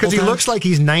 injured a couple times. Because he looks like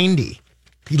he's 90.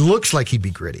 He looks like he'd be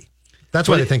gritty. That's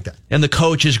why they think that. And the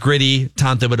coach is gritty.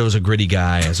 Tom Thibodeau's a gritty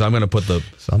guy, so I'm going to put the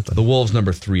Wolves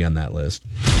number 3 on that list.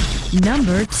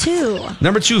 Number 2.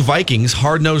 Number 2, Vikings,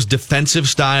 hard-nosed defensive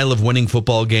style of winning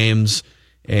football games.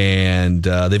 And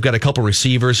they've got a couple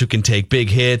receivers who can take big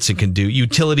hits and can do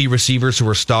utility receivers who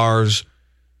are stars.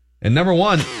 And number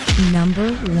 1. You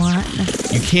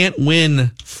can't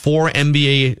win 4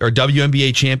 NBA or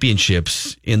WNBA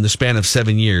championships in the span of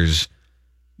 7 years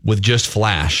with just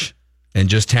flash and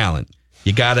just talent.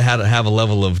 You got to have a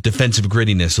level of defensive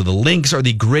grittiness. So the Lynx are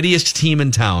the grittiest team in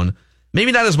town.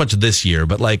 Maybe not as much this year,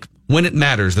 but like when it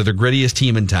matters, they're the grittiest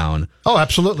team in town. Oh,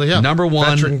 absolutely, yeah. Number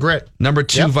 1, veteran grit. Number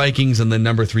 2, Vikings, and then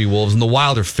number 3, Wolves. And the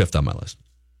Wild are 5th on my list.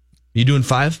 You doing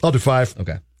 5? I'll do 5.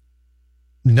 Okay.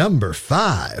 Number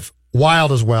 5.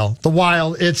 Wild as well. The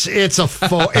Wild, it's a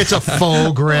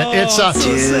faux grit.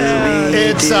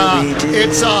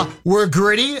 We're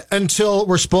gritty until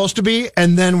we're supposed to be,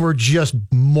 and then we're just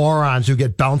morons who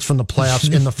get bounced from the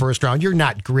playoffs in the first round. You're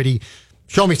not gritty.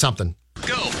 Show me something.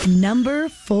 Number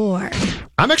 4.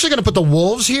 I'm actually going to put the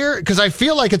Wolves here because I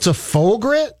feel like it's a faux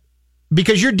grit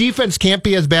because your defense can't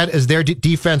be as bad as their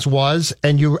defense was,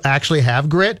 and you actually have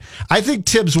grit. I think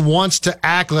Tibbs wants to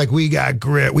act like we got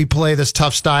grit. We play this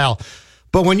tough style.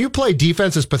 But when you play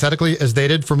defense as pathetically as they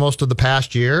did for most of the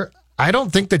past year, I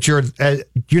don't think that you're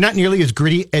not nearly as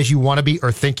gritty as you want to be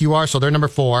or think you are. So they're number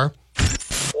 4.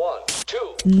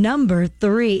 Number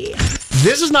 3.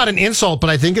 This is not an insult, but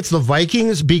I think it's the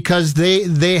Vikings because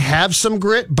they have some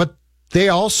grit, but they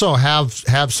also have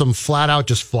some flat out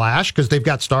just flash because they've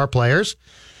got star players.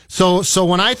 So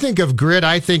when I think of grit,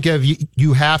 I think of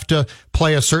you have to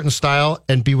play a certain style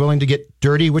and be willing to get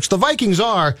dirty, which the Vikings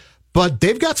are, but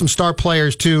they've got some star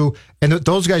players too. And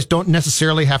those guys don't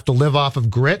necessarily have to live off of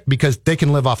grit because they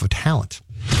can live off of talent.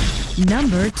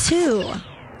 Number 2.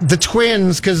 The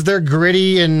Twins, because they're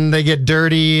gritty and they get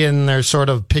dirty and they're sort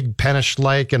of Pig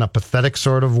Pennish-like in a pathetic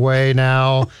sort of way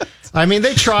now. I mean,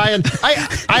 they try, and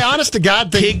I honest to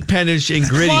God think Pig Pennish and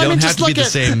gritty don't have to be the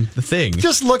same thing.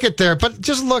 Just look at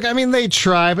I mean, they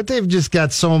try, but they've just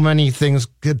got so many things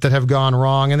that have gone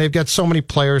wrong, and they've got so many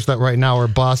players that right now are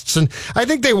busts. And I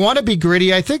think they want to be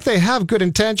gritty. I think they have good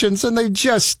intentions, and they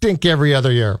just stink every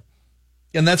other year.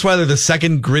 And that's why they're the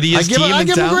second grittiest team in town. I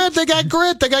give them grit. They got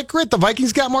grit. The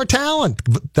Vikings got more talent.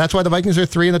 That's why the Vikings are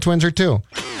 3 and the Twins are 2.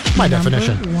 My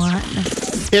definition. 1.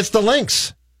 It's the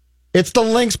Lynx. It's the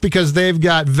Lynx because they've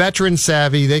got veteran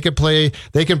savvy. They can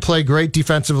play great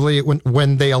defensively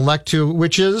when they elect to,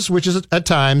 which is at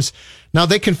times. Now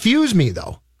they confuse me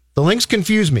though. The Lynx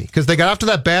confuse me because they got off to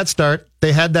that bad start.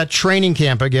 They had that training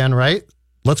camp again, right?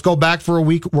 Let's go back for a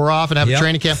week. We're off and have a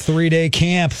training camp. 3-day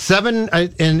camp. 7,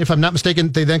 and if I'm not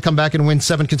mistaken, they then come back and win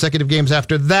 7 consecutive games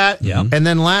after that. Yeah. And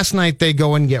then last night they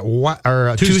go and get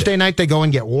Tuesday night they go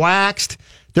and get waxed.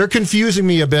 They're confusing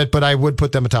me a bit, but I would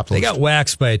put them atop the list. They got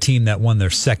waxed by a team that won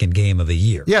their second game of the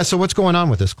year. Yeah, so what's going on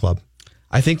with this club?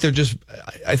 I think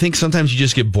I think sometimes you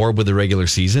just get bored with the regular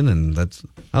season, and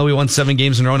we won 7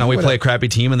 games in a row. Now we play a crappy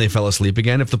team, and they fell asleep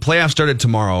again. If the playoffs started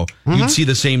tomorrow, you'd see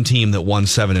the same team that won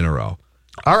 7 in a row.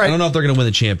 All right. I don't know if they're going to win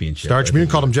the championship. Star Tribune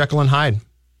called them Jekyll and Hyde.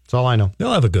 That's all I know.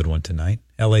 They'll have a good one tonight.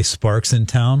 LA Sparks in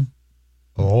town.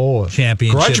 Oh,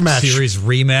 championship grudge match. Series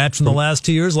rematch from the last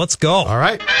 2 years. Let's go. All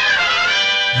right.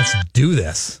 Let's do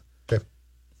this. Okay.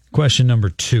 Question number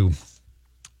 2.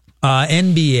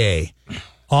 NBA.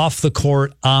 Off the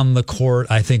court, on the court.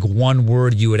 I think one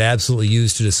word you would absolutely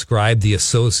use to describe the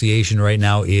association right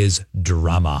now is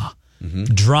drama.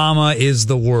 Drama is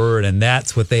the word, and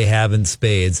that's what they have in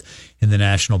spades in the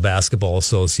National Basketball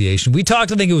Association. We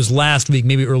talked, I think it was last week,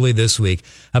 maybe early this week,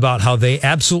 about how they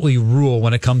absolutely rule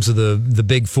when it comes to the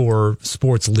big 4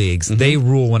 sports leagues. They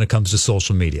rule when it comes to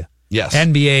social media. Yes.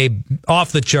 NBA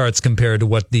off the charts compared to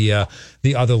what the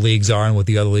other leagues are and what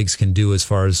the other leagues can do as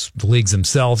far as the leagues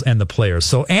themselves and the players.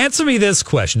 So answer me this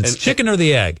question. It's chicken or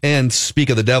the egg? And speak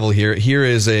of the devil here. Here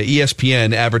is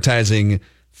ESPN advertising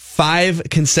 5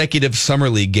 consecutive Summer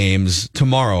League games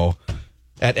tomorrow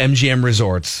at MGM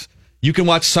Resorts. You can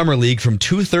watch Summer League from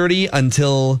 2:30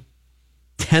 until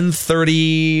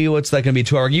 10:30. What's that going to be?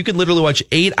 2 hours. You could literally watch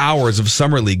 8 hours of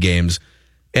Summer League games,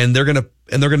 and they're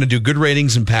gonna do good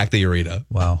ratings and pack the arena.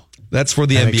 Wow, that's where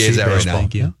the NBA's at right now.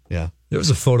 Thank you. Yeah. There was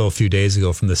a photo a few days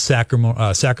ago from the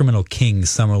Sacramento Kings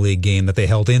Summer League game that they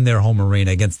held in their home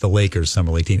arena against the Lakers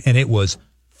Summer League team, and it was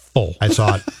full. I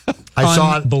saw it. I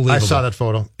saw that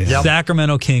photo. Yep.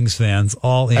 Sacramento Kings fans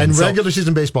all in. And regular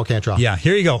season baseball can't drop. Yeah,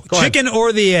 here you go. Chicken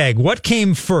or the egg? What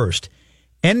came first?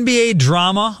 NBA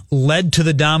drama led to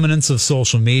the dominance of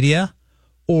social media,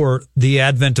 or the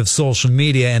advent of social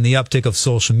media and the uptick of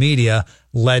social media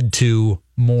led to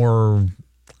more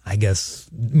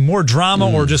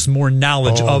drama or just more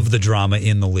knowledge of the drama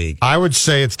in the league? I would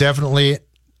say it's definitely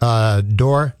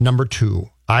door number 2.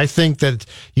 I think that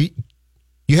you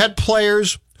had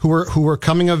players who were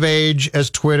coming of age as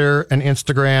Twitter and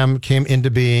Instagram came into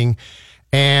being,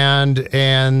 and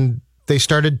they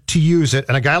started to use it.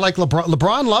 And a guy like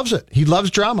LeBron loves it. He loves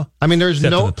drama. I mean, there's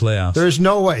Except in the playoffs. There's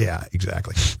no way. Yeah,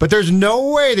 exactly. But there's no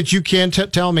way that you can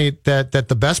tell me that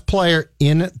the best player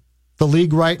in the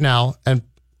league right now and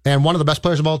one of the best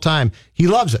players of all time, he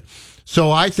loves it.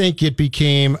 So I think it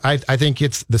became. I think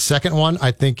it's the second one.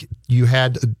 I think you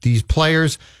had these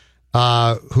players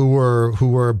who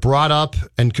were brought up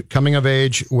and coming of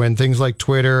age when things like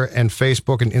Twitter and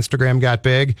Facebook and Instagram got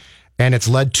big, and it's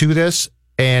led to this.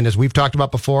 And as we've talked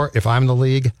about before, if I'm the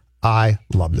league, I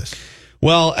love this.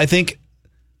 Well, I think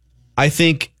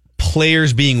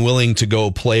players being willing to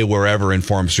go play wherever and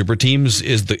form super teams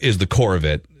is the core of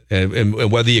it.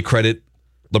 And whether you credit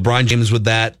LeBron James with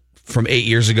that from 8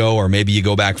 years ago, or maybe you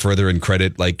go back further and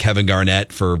credit like Kevin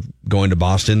Garnett for going to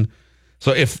Boston.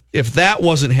 So if that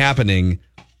wasn't happening,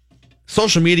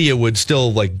 social media would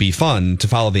still be fun to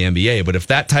follow the NBA. But if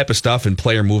that type of stuff and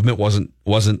player movement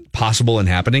wasn't possible and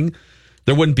happening,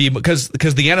 there wouldn't be, because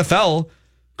the NFL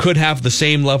could have the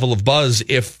same level of buzz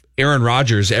if Aaron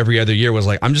Rodgers every other year was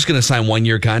like, I'm just going to sign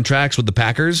 1-year contracts with the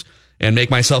Packers and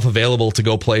make myself available to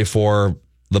go play for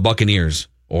the Buccaneers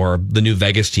or the new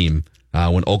Vegas team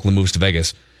when Oakland moves to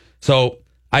Vegas. So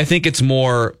I think it's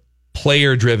more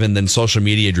player driven than social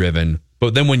media driven.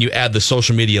 But then when you add the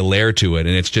social media layer to it,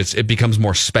 and it becomes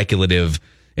more speculative,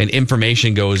 and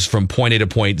information goes from point A to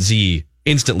point Z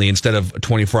instantly instead of a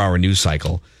 24-hour news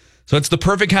cycle. So it's the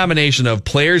perfect combination of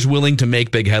players willing to make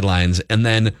big headlines and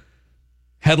then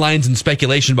headlines and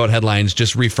speculation about headlines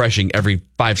just refreshing every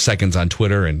 5 seconds on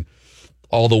Twitter, and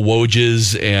all the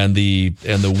Wojs and the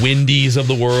Windies of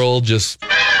the world just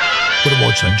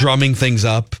drumming things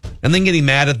up, and then getting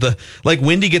mad at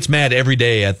Windy gets mad every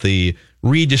day at the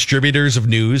redistributors of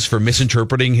news for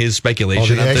misinterpreting his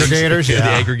speculation. The aggregators?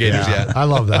 Yeah, the aggregators, yeah. I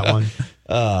love that one.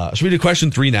 Should we do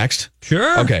question 3 next?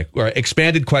 Sure. Okay. All right.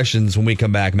 Expanded questions when we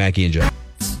come back. Mackie and Judd.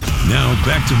 Now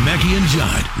back to Mackie and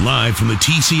Judd, live from the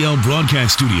TCL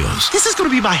broadcast studios. This is going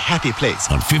to be my happy place.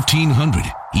 On 1500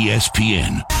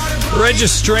 ESPN.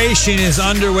 Registration is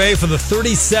underway for the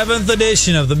 37th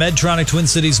edition of the Medtronic Twin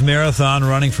Cities Marathon,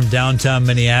 running from downtown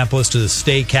Minneapolis to the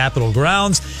state capitol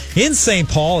grounds in St.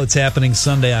 Paul. It's happening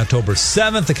Sunday, October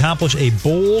 7th. Accomplish a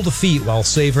bold feat while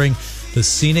savoring the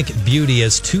scenic beauty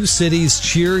as two cities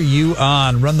cheer you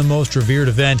on. Run the most revered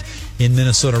event in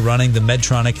Minnesota running, the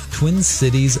Medtronic Twin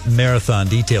Cities Marathon.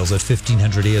 Details at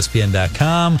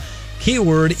 1500ESPN.com.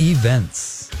 Keyword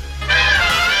events.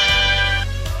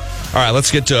 All right,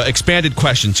 let's get to expanded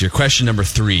questions here. Question number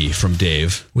 3 from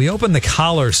Dave. We opened the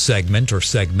collar segment, or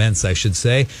segments, I should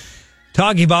say,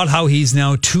 talking about how he's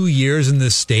now 2 years in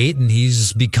this state and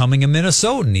he's becoming a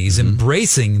Minnesotan. He's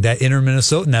embracing that inner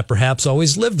Minnesotan that perhaps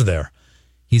always lived there.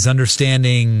 He's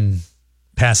understanding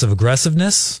passive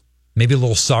aggressiveness, maybe a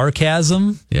little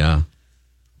sarcasm. Yeah.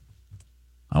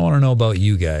 I want to know about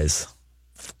you guys.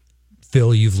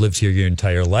 Phil, you've lived here your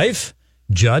entire life.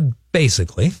 Judd,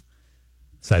 basically.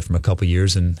 Aside from a couple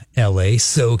years in L.A.,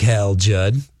 SoCal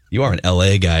Judd. You are an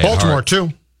L.A. guy. Baltimore, too.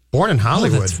 Born in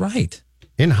Hollywood. Oh, that's right.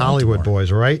 In Hollywood,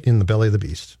 boys, right in the belly of the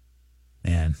beast.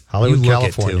 Man. Hollywood,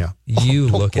 California. You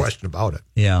no look question about it.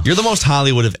 Yeah. You're the most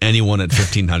Hollywood of anyone at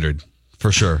 1500,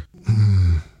 for sure.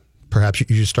 Perhaps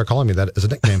you should start calling me that as a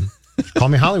nickname. Call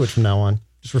me Hollywood from now on.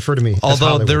 Just refer to me as Although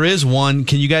Hollywood. there is one,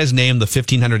 can you guys name the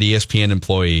 1500 ESPN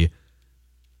employee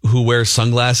who wears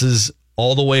sunglasses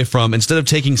all the way from, instead of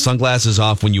taking sunglasses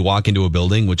off when you walk into a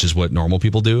building, which is what normal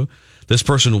people do, this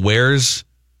person wears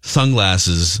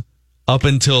sunglasses up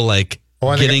until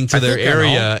getting to their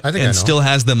area and still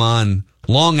has them on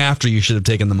long after you should have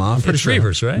taken them off. It's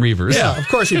Reavers, right? Reavers. Yeah, of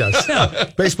course he does.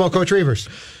 Baseball coach Reavers.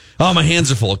 Oh, my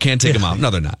hands are full. Can't take them off.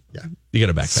 No, they're not. Yeah. You got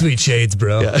a backpack. Sweet shades,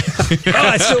 bro. Yeah. Oh,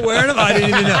 I still wearing them? I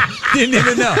didn't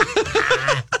even know.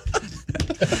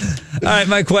 All right,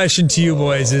 my question to you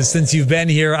boys is, since you've been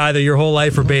here either your whole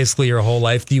life or basically your whole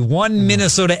life, the one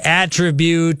Minnesota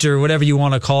attribute or whatever you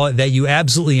want to call it that you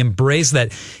absolutely embrace,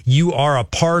 that you are a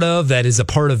part of, that is a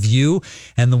part of you,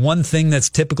 and the one thing that's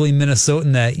typically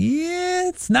Minnesotan that,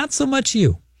 it's not so much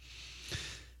you.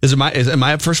 Am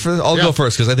I up first for this? I'll go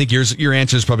first because I think your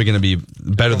answer is probably going to be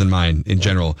better than mine in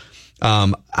general.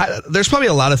 There's probably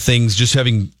a lot of things, just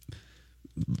having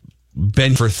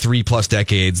been for 3+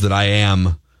 decades, that I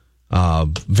am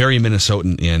very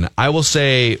Minnesotan in. I will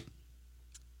say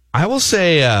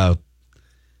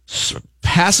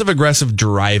passive aggressive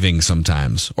driving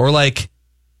sometimes, or like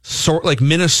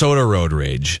Minnesota road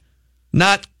rage.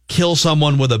 Not kill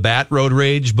someone with a bat road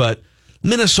rage, but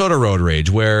Minnesota road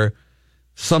rage, where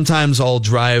sometimes I'll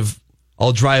drive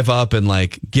up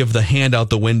and give the hand out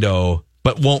the window,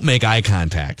 but won't make eye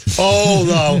contact.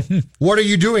 Oh, no. What are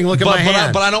you doing? Look at my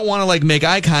hand. But I don't want to make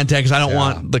eye contact because I don't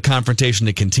want the confrontation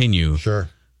to continue. Sure.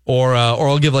 Or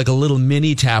I'll give a little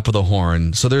mini tap of the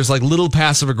horn. So there's little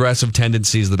passive aggressive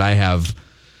tendencies that I have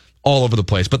all over the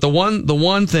place. But the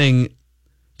one thing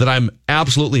that I'm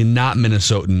absolutely not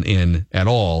Minnesotan in at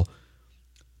all,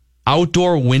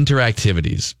 outdoor winter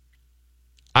activities.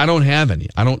 I don't have any.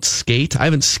 I don't skate. I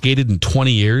haven't skated in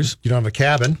 20 years. You don't have a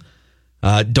cabin?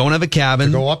 Don't have a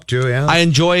cabin. To go up to, yeah. I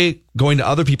enjoy going to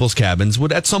other people's cabins.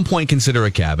 Would at some point consider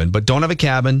a cabin, but don't have a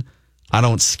cabin. I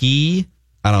don't ski.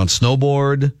 I don't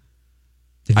snowboard.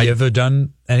 Have you ever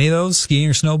done any of those, skiing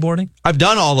or snowboarding? I've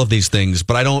done all of these things,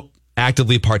 but I don't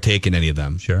actively partake in any of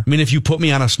them. Sure. I mean, if you put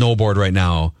me on a snowboard right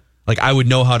now, I would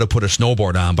know how to put a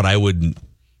snowboard on, but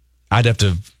I'd have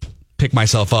to pick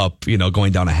myself up,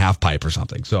 going down a half pipe or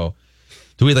something. So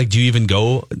do you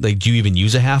even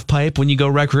use a half pipe when you go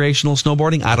recreational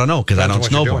snowboarding? I don't know, because I don't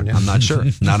snowboard. I'm not sure.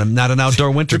 Not an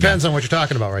outdoor winter guy. Depends on what you're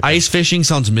talking about right now. Ice fishing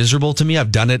sounds miserable to me.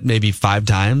 I've done it maybe 5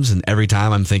 times, and every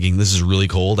time I'm thinking this is really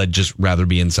cold. I'd just rather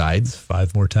be inside.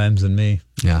 5 more times than me.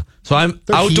 Yeah. So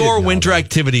They're outdoor winter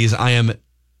activities. I am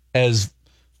as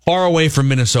far away from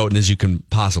Minnesotan as you can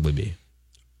possibly be.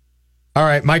 All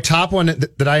right, my top one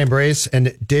that I embrace,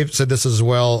 and Dave said this as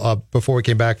well before we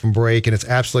came back from break, and it's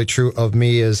absolutely true of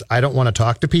me, is I don't want to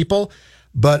talk to people,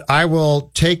 but I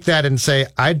will take that and say,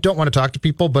 I don't want to talk to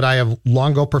people, but I have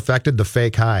long ago perfected the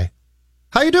fake hi.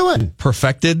 How you doing?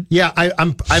 Perfected? Yeah,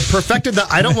 I've perfected the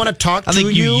I don't want to talk to you. I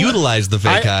think you utilized the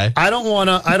fake hi. I don't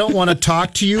want to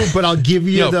talk to you, but I'll give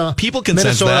you the people can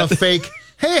Minnesota sense that. fake.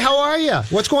 Hey, how are you?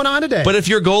 What's going on today? But if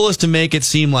your goal is to make it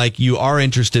seem like you are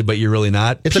interested, but you're really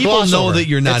not, it's people a gloss know over. that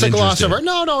you're not interested. It's a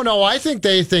gloss over. No. I think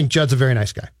they think Judd's a very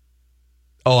nice guy.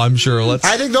 Oh, I'm sure.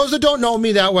 I think those that don't know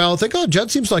me that well think, oh, Judd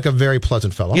seems like a very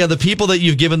pleasant fellow. Yeah, the people that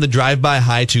you've given the drive-by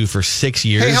hi to for 6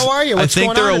 years. Hey, how are you? What's I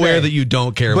think going they're on aware today? that you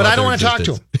don't care but about I don't their want to talk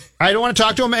to existence. him. I don't want to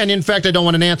talk to him, and in fact, I don't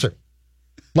want an answer.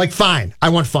 Fine. I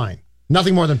want fine.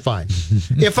 Nothing more than fine.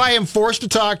 If I am forced to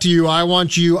talk to you, I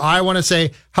want to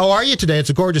say, how are you today? It's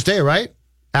a gorgeous day, right?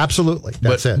 Absolutely.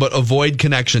 That's it. But avoid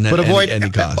connection at any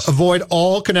cost. Avoid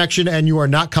all connection, and you are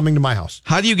not coming to my house.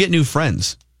 How do you get new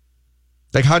friends?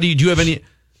 Like, do you have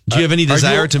any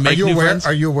desire to make new friends?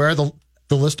 Are you aware of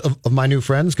the list of my new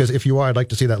friends? Because if you are, I'd like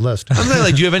to see that list. I'm saying,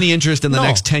 like, do you have any interest in the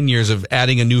next 10 years of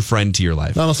adding a new friend to your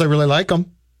life? Not unless I really like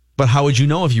them. But how would you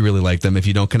know if you really like them if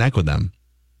you don't connect with them?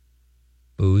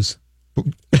 Booze.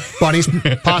 Bunnies,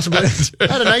 possibly. I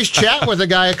had a nice chat with a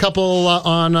guy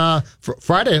on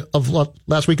Friday of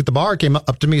last week at the bar. Came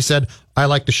up to me, said, I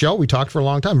like the show. We talked for a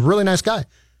long time. Really nice guy.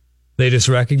 They just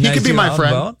recognize he could be you my out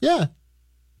friend. about? Yeah.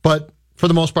 But for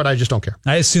the most part, I just don't care.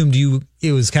 I assumed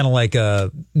it was kind of like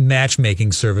a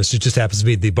matchmaking service. It just happens to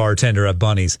be the bartender at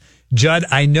Bunny's. Judd,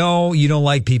 I know you don't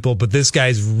like people, but this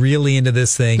guy's really into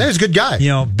this thing. He's a good guy. You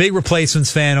know, big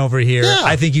Replacements fan over here. Yeah.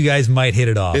 I think you guys might hit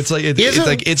it off. It's like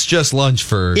it's just lunch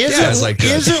for guys like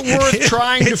Is it worth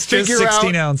trying to figure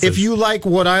out ounces. if you like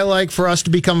what I like for us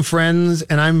to become friends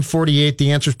and I'm 48?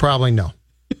 The answer is probably no.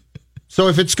 So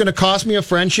if it's going to cost me a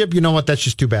friendship, you know what? That's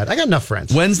just too bad. I got enough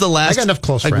friends. When's the last? I got enough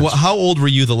close friends. How old were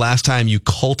you the last time you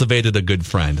cultivated a good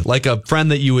friend? Like a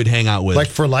friend that you would hang out with? Like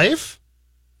for life?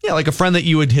 Yeah, like a friend that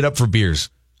you would hit up for beers.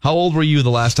 How old were you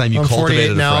the last time you I'm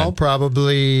cultivated 48 now, a friend?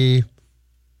 Probably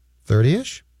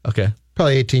 30-ish. Okay.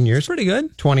 Probably 18 years. Pretty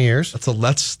good. 20 years.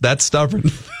 That's stubborn.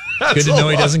 Good to know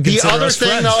he doesn't consider the other us thing,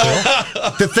 friends, though,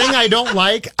 the thing I don't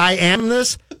like, I am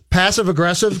this passive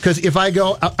aggressive because if I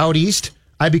go out east,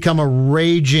 I become a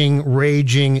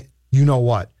raging, you know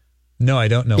what. No, I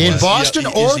don't know. In what. Boston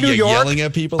or New York, yelling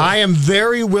at people? I am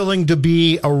very willing to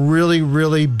be a really,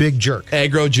 really big jerk.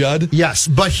 Aggro Judd? Yes,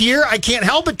 but here I can't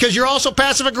help it because you're also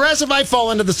passive aggressive. I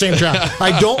fall into the same trap.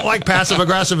 I don't like passive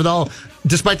aggressive at all,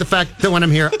 despite the fact that when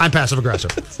I'm here, I'm passive aggressive.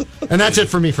 And that's it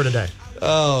for me for today.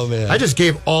 Oh, man. I just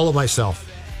gave all of myself.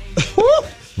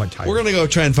 We're going to go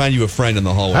try and find you a friend in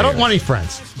the hallway. I don't want any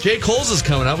friends. Jay Coles is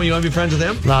coming up. You want to be friends with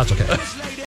him? No, it's okay.